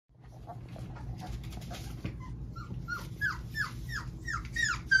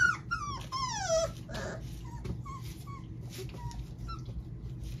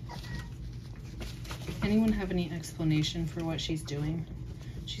anyone have any explanation for what she's doing?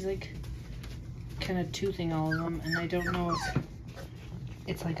 She's like kind of toothing all of them, and I don't know if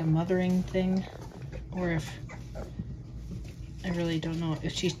it's like a mothering thing or if I really don't know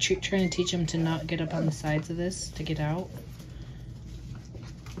if she's trying to teach him to not get up on the sides of this to get out,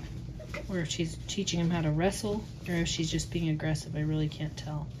 or if she's teaching him how to wrestle, or if she's just being aggressive. I really can't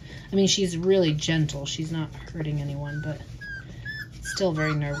tell. I mean, she's really gentle. She's not hurting anyone, but it's still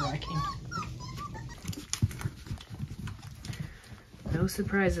very nerve-wracking. No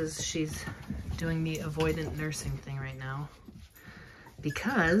surprises, she's doing the avoidant nursing thing right now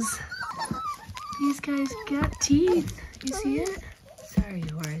because these guys got teeth. You see it? Sorry,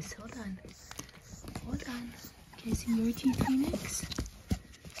 Horace. Hold on. Hold on. Can I see your teeth, Phoenix?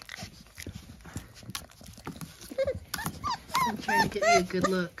 I'm trying to get you a good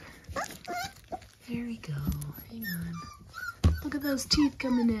look. There we go. Hang on. Look at those teeth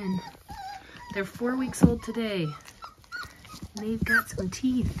coming in. They're 4 weeks old today. And they've got some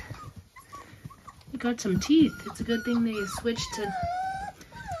teeth. They got some teeth. It's a good thing they switched to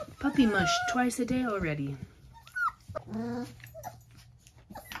puppy mush twice a day already.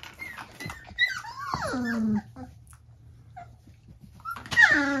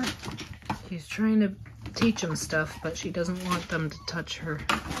 She's trying to teach them stuff, but she doesn't want them to touch her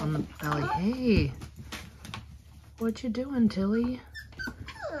on the belly. Hey, what you doing, Tilly?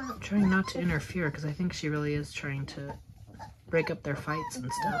 I'm trying not to interfere because I think she really is trying to break up their fights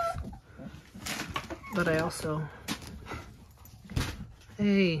and stuff. But I also...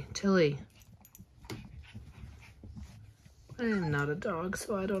 Hey, Tilly. I am not a dog,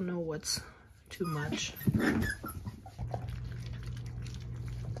 so I don't know what's too much.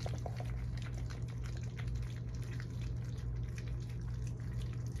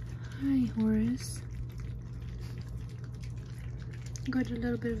 Hi, Horace. You got a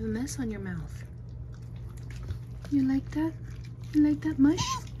little bit of a mess on your mouth. You like that? You like that mush?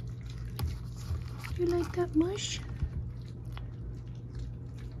 You like that mush?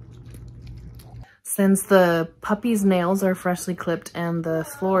 Since the puppy's nails are freshly clipped and the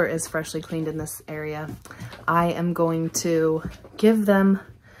floor is freshly cleaned in this area, I am going to give them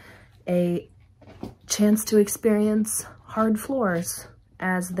a chance to experience hard floors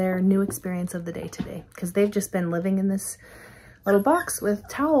as their new experience of the day today, because they've just been living in this little box with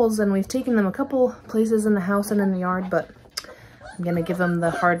towels, and we've taken them a couple places in the house and in the yard, but I'm gonna give them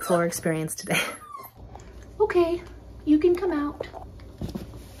the hard floor experience today. Okay, you can come out.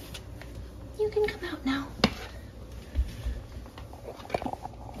 You can come out now.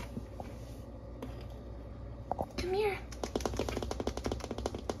 Come here.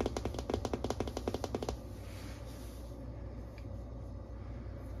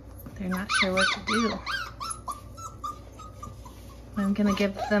 They're not sure what to do. I'm gonna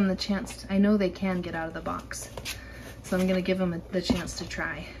give them the chance. I know they can get out of the box, so I'm gonna give them the chance to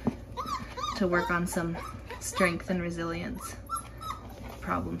try to work on some strength and resilience,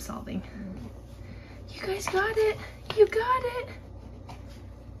 problem solving. You guys got it. You got it.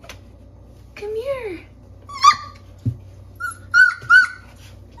 Come here.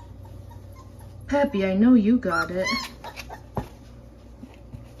 Peppy, I know you got it.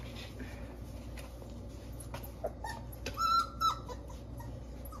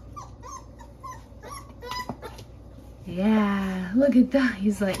 Yeah, look at that.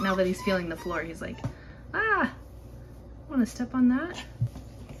 He's like, now that he's feeling the floor, he's like, ah, want to step on that?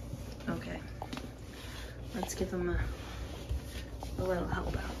 Okay. Let's give him a little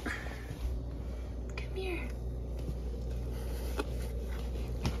help out. Come here.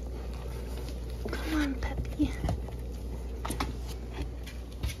 Come on, Peppy.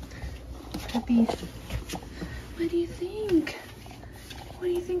 Peppy, what do you think? What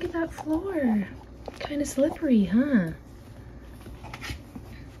do you think of that floor? Kind of slippery, huh?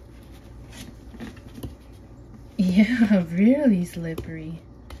 Yeah, really slippery.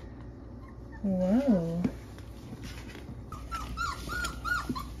 Whoa.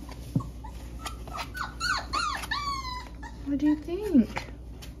 What do you think?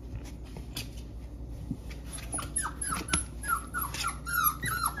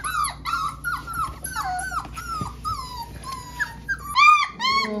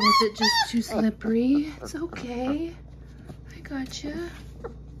 Oh, is it just too slippery? It's okay. I gotcha.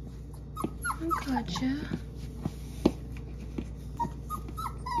 I gotcha.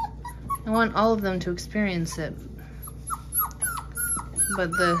 I want all of them to experience it,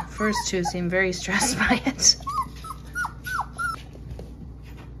 but the first two seem very stressed by it.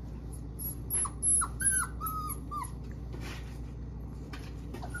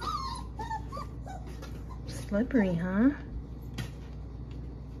 Slippery, huh?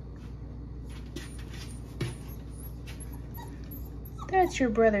 That's your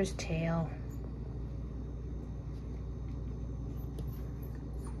brother's tail.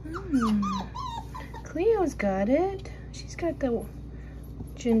 Cleo's got it. She's got the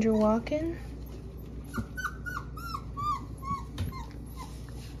ginger walking.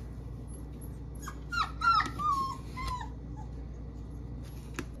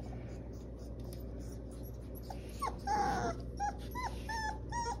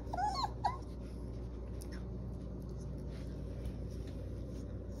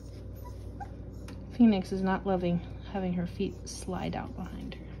 Phoenix is not loving having her feet slide out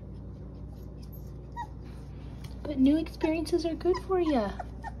behind her. But new experiences are good for you.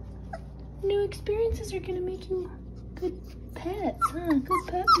 New experiences are gonna make you good pets, huh? Good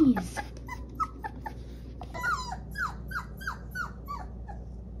puppies.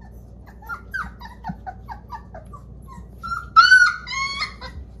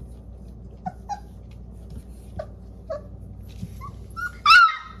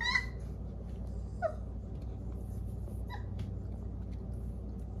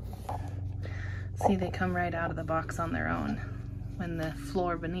 See, they come right out of the box on their own when the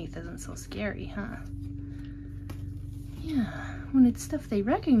floor beneath isn't so scary, huh? Yeah, when it's stuff they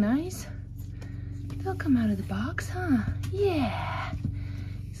recognize, they'll come out of the box, huh? Yeah.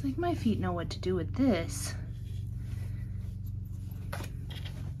 He's like, my feet know what to do with this.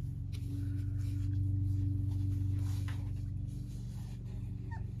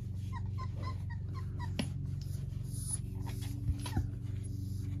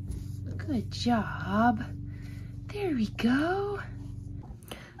 Good job. There we go.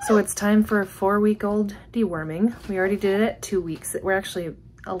 So it's time for a 4-week-old deworming. We already did it at 2 weeks. We're actually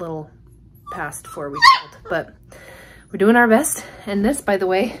a little past 4 weeks old, but we're doing our best. And this, by the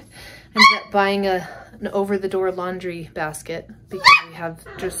way, I ended up buying an over-the-door laundry basket because we have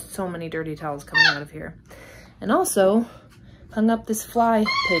just so many dirty towels coming out of here. And also hung up this fly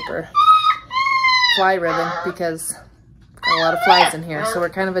ribbon, because got a lot of flies in here, so we're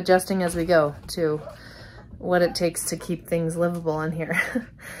kind of adjusting as we go to what it takes to keep things livable in here.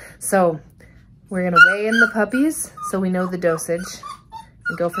 So we're gonna weigh in the puppies so we know the dosage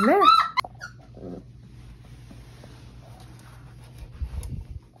and go from there.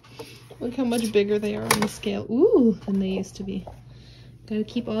 Look how much bigger they are on the scale. Ooh, than they used to be. Gotta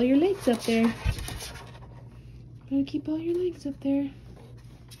keep all your legs up there. Gotta keep all your legs up there.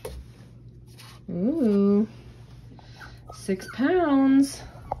 Ooh. 6 pounds.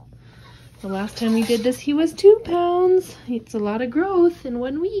 The last time we did this, he was 2 pounds. It's a lot of growth in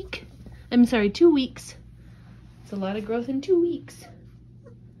 1 week. I'm sorry, 2 weeks. It's a lot of growth in 2 weeks.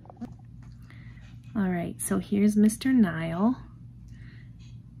 All right, so here's Mr. Nile.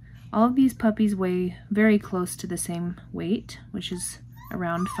 All of these puppies weigh very close to the same weight, which is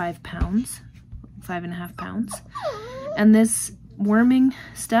around 5 pounds, 5.5 pounds. And this worming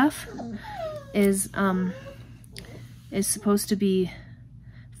stuff is supposed to be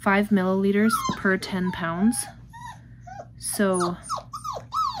 5 milliliters per 10 pounds. So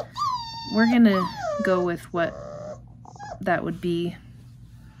we're gonna go with what that would be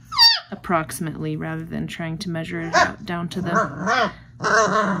approximately, rather than trying to measure it out down to the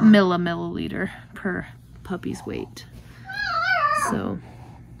milliliter per puppy's weight. So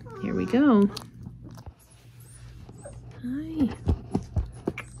here we go. Hi.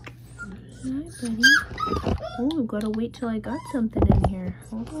 Hi, buddy. Oh, I've got to wait till I got something in here.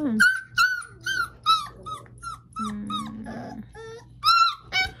 Hold on.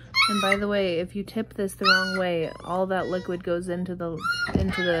 And by the way, if you tip this the wrong way, all that liquid goes into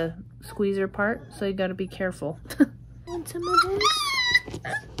the squeezer part, so you got to be careful. Want some of this?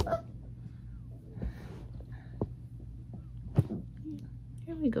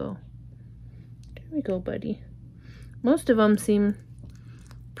 Here we go. There we go, buddy. Most of them seem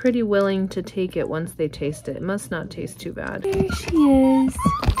pretty willing to take it once they taste it. It must not taste too bad. There she is.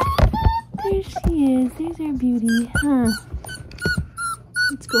 There she is. There's our beauty, huh?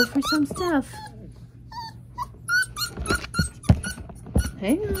 Let's go for some stuff.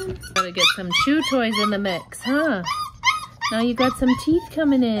 Hang on. Gotta get some chew toys in the mix, huh? Now you got some teeth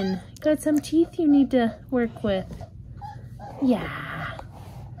coming in. Got some teeth you need to work with. Yeah.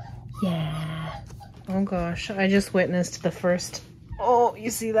 Yeah. Oh gosh, I just witnessed the first, oh, you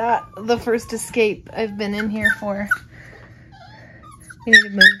see that? The first escape I've been in here for. We need to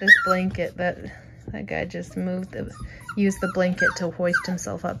move this blanket. That guy just used the blanket to hoist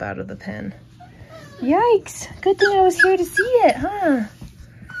himself up out of the pen. Yikes! Good thing I was here to see it, huh?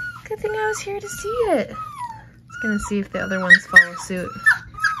 Good thing I was here to see it. Just gonna see if the other ones follow suit.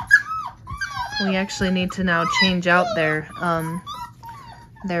 We actually need to now change out their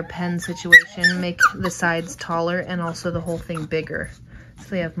pen situation, make the sides taller and also the whole thing bigger. So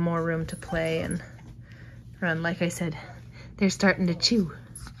they have more room to play and run. Like I said, they're starting to chew.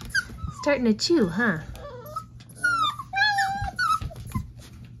 Starting to chew, huh?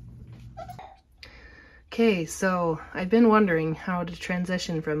 Okay, so I've been wondering how to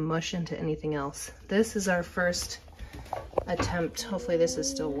transition from mush into anything else. This is our first attempt, hopefully this is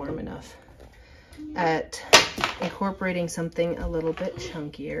still warm enough, at incorporating something a little bit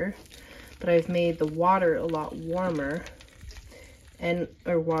chunkier. But I've made the water a lot warmer,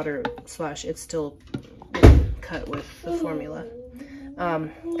 or water slash it's still cut with the formula.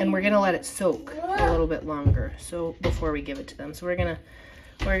 And we're gonna let it soak a little bit longer, so before we give it to them. So we're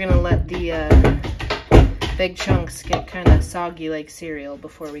gonna let the big chunks get kind of soggy like cereal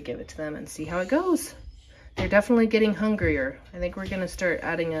before we give it to them and see how it goes. They're definitely getting hungrier. I think we're gonna start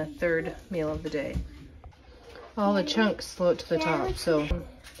adding a third meal of the day. All the chunks float to the top, so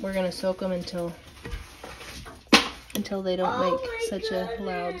we're gonna soak them until they don't make such a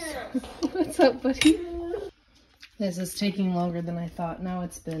loud sound. What's up, buddy? This is taking longer than I thought. Now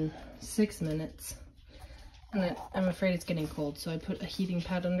it's been 6 minutes. And I'm afraid it's getting cold, so I put a heating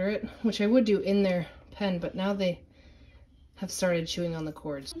pad under it, which I would do in their pen, but now they have started chewing on the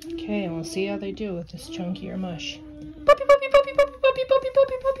cords. Okay, and we'll see how they do with this chunkier mush. Puppy, puppy, puppy, puppy, puppy, puppy,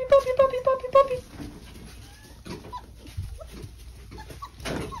 puppy, puppy, puppy, puppy, puppy, puppy.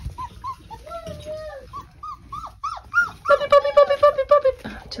 Puppy, puppy, puppy, puppy,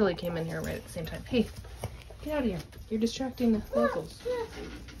 puppy. Tilly came in here right at the same time. Hey, get out of here. You're distracting the locals.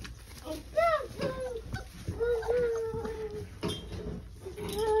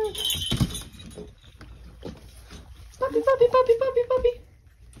 Puppy, puppy, puppy, puppy, puppy.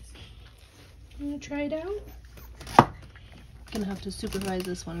 You wanna try it out? Gonna have to supervise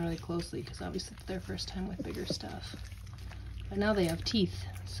this one really closely because obviously it's their first time with bigger stuff. But now they have teeth,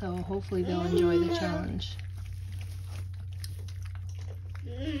 so hopefully they'll enjoy the challenge.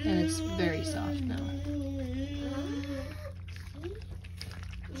 And it's very soft now.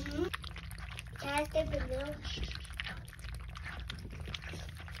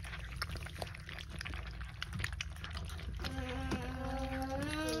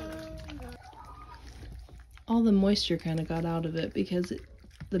 All the moisture kind of got out of it because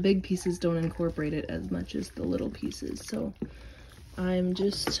the big pieces don't incorporate it as much as the little pieces. So I'm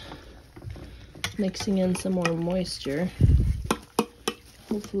just mixing in some more moisture.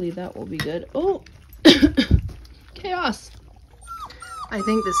 Hopefully that will be good. Oh, chaos. I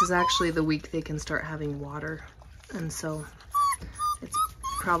think this is actually the week they can start having water. And so it's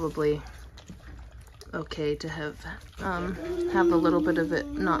probably okay to have a little bit of it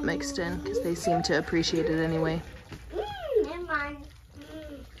not mixed in because they seem to appreciate it anyway. I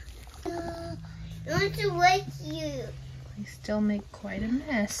want to wake you. They still make quite a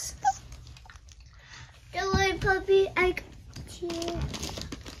mess. Don't worry, puppy. I got you.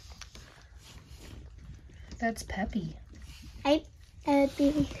 That's Peppy. Hi,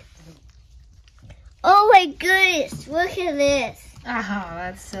 Peppy. Oh my goodness! Look at this. Ah,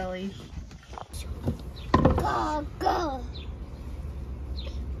 that's silly. Go, go.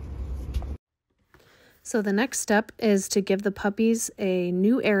 So the next step is to give the puppies a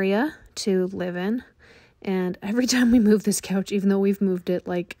new area to live in. And every time we move this couch, even though we've moved it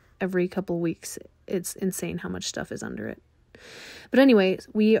like every couple weeks, it's insane how much stuff is under it. But anyway,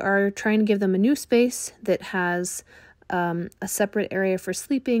 we are trying to give them a new space that has a separate area for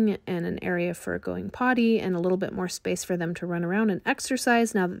sleeping and an area for going potty and a little bit more space for them to run around and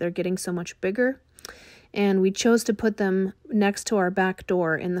exercise now that they're getting so much bigger. And we chose to put them next to our back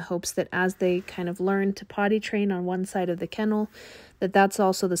door in the hopes that as they kind of learn to potty train on one side of the kennel, that's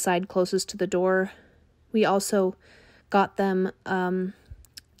also the side closest to the door. We also got them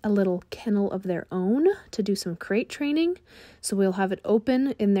a little kennel of their own to do some crate training. So we'll have it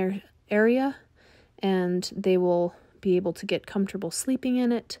open in their area and they will be able to get comfortable sleeping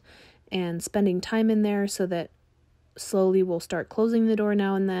in it and spending time in there so that slowly we'll start closing the door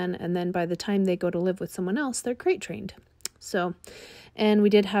now and then by the time they go to live with someone else, they're crate trained. So, and we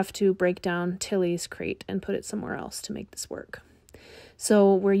did have to break down Tilly's crate and put it somewhere else to make this work.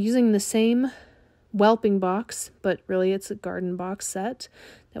 So we're using the same whelping box, but really it's a garden box set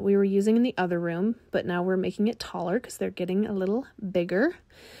that we were using in the other room, but now we're making it taller because they're getting a little bigger.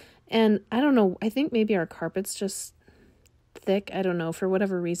 And I don't know, I think maybe our carpet's just thick. I don't know, for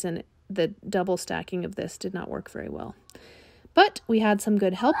whatever reason, the double stacking of this did not work very well. But we had some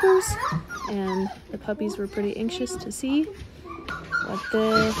good helpers, and the puppies were pretty anxious to see what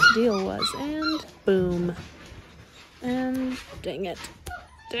the deal was. And boom. And dang it.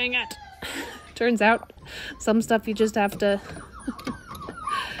 Dang it. Turns out some stuff you just have to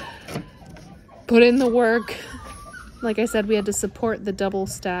put in the work Like I said, we had to support the double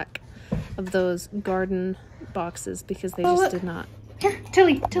stack of those garden boxes because they just did not. Here,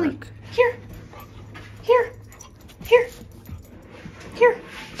 Tilly, work. here.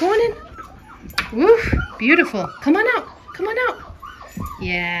 Going in. Woof, beautiful. Come on out. Come on out.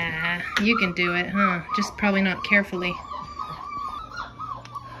 Yeah, you can do it, huh? Just probably not carefully.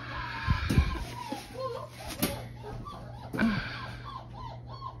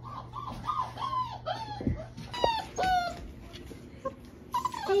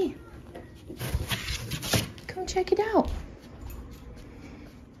 Hey, come check it out.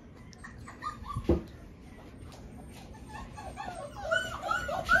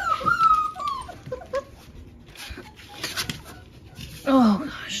 Oh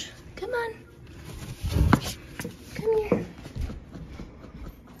gosh, come on. Come here.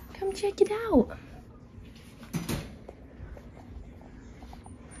 Come check it out.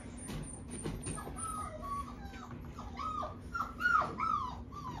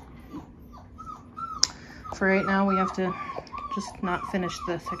 For right now, we have to just not finish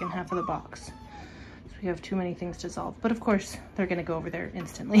the second half of the box. So we have too many things to solve. But of course, they're gonna go over there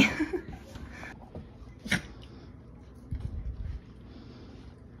instantly.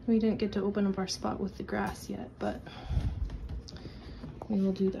 We didn't get to open up our spot with the grass yet, but we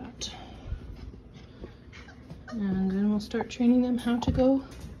will do that. And then we'll start training them how to go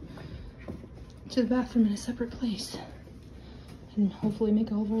to the bathroom in a separate place. And hopefully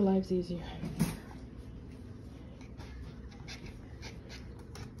make all of our lives easier.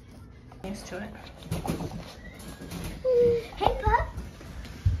 Used to it. Hey, Pup.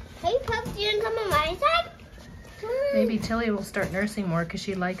 Hey, Pup, do you want to come on my side? Maybe Tilly will start nursing more because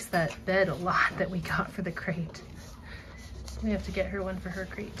she likes that bed a lot that we got for the crate. We have to get her one for her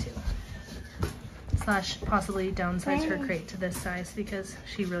crate too. Slash possibly downsize her crate to this size because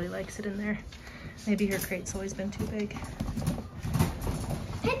she really likes it in there. Maybe her crate's always been too big.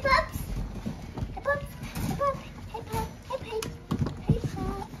 Hey, Pup. Hey, Pup. Hey, Pup. Hey, Pup. Hey, Pup. Hey,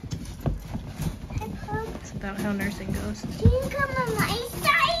 Pup. Hey, Pup. It's about how nursing goes. Do you come on my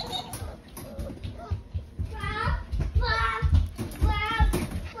side?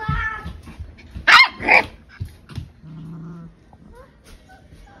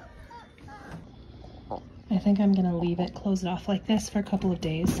 I think I'm gonna leave it closed off like this for a couple of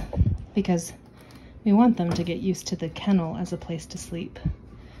days because we want them to get used to the kennel as a place to sleep.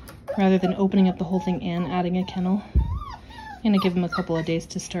 Rather than opening up the whole thing and adding a kennel, I'm gonna give them a couple of days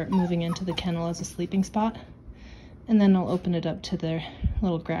to start moving into the kennel as a sleeping spot. And then I'll open it up to their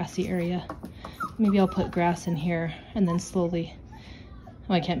little grassy area. Maybe I'll put grass in here and then slowly,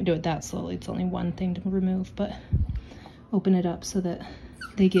 well, I can't do it that slowly, it's only one thing to remove, but open it up so that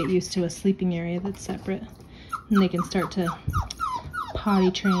they get used to a sleeping area that's separate. And they can start to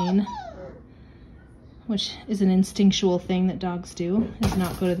potty train, which is an instinctual thing that dogs do, is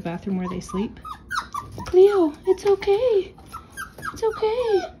not go to the bathroom where they sleep. Cleo, it's okay. It's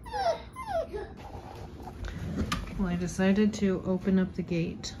okay. Well, I decided to open up the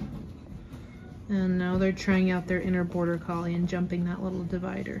gate. And now they're trying out their inner border collie and jumping that little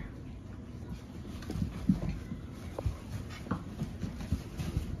divider.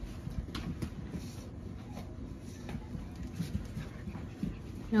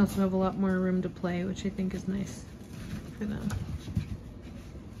 They also have a lot more room to play, which I think is nice for them.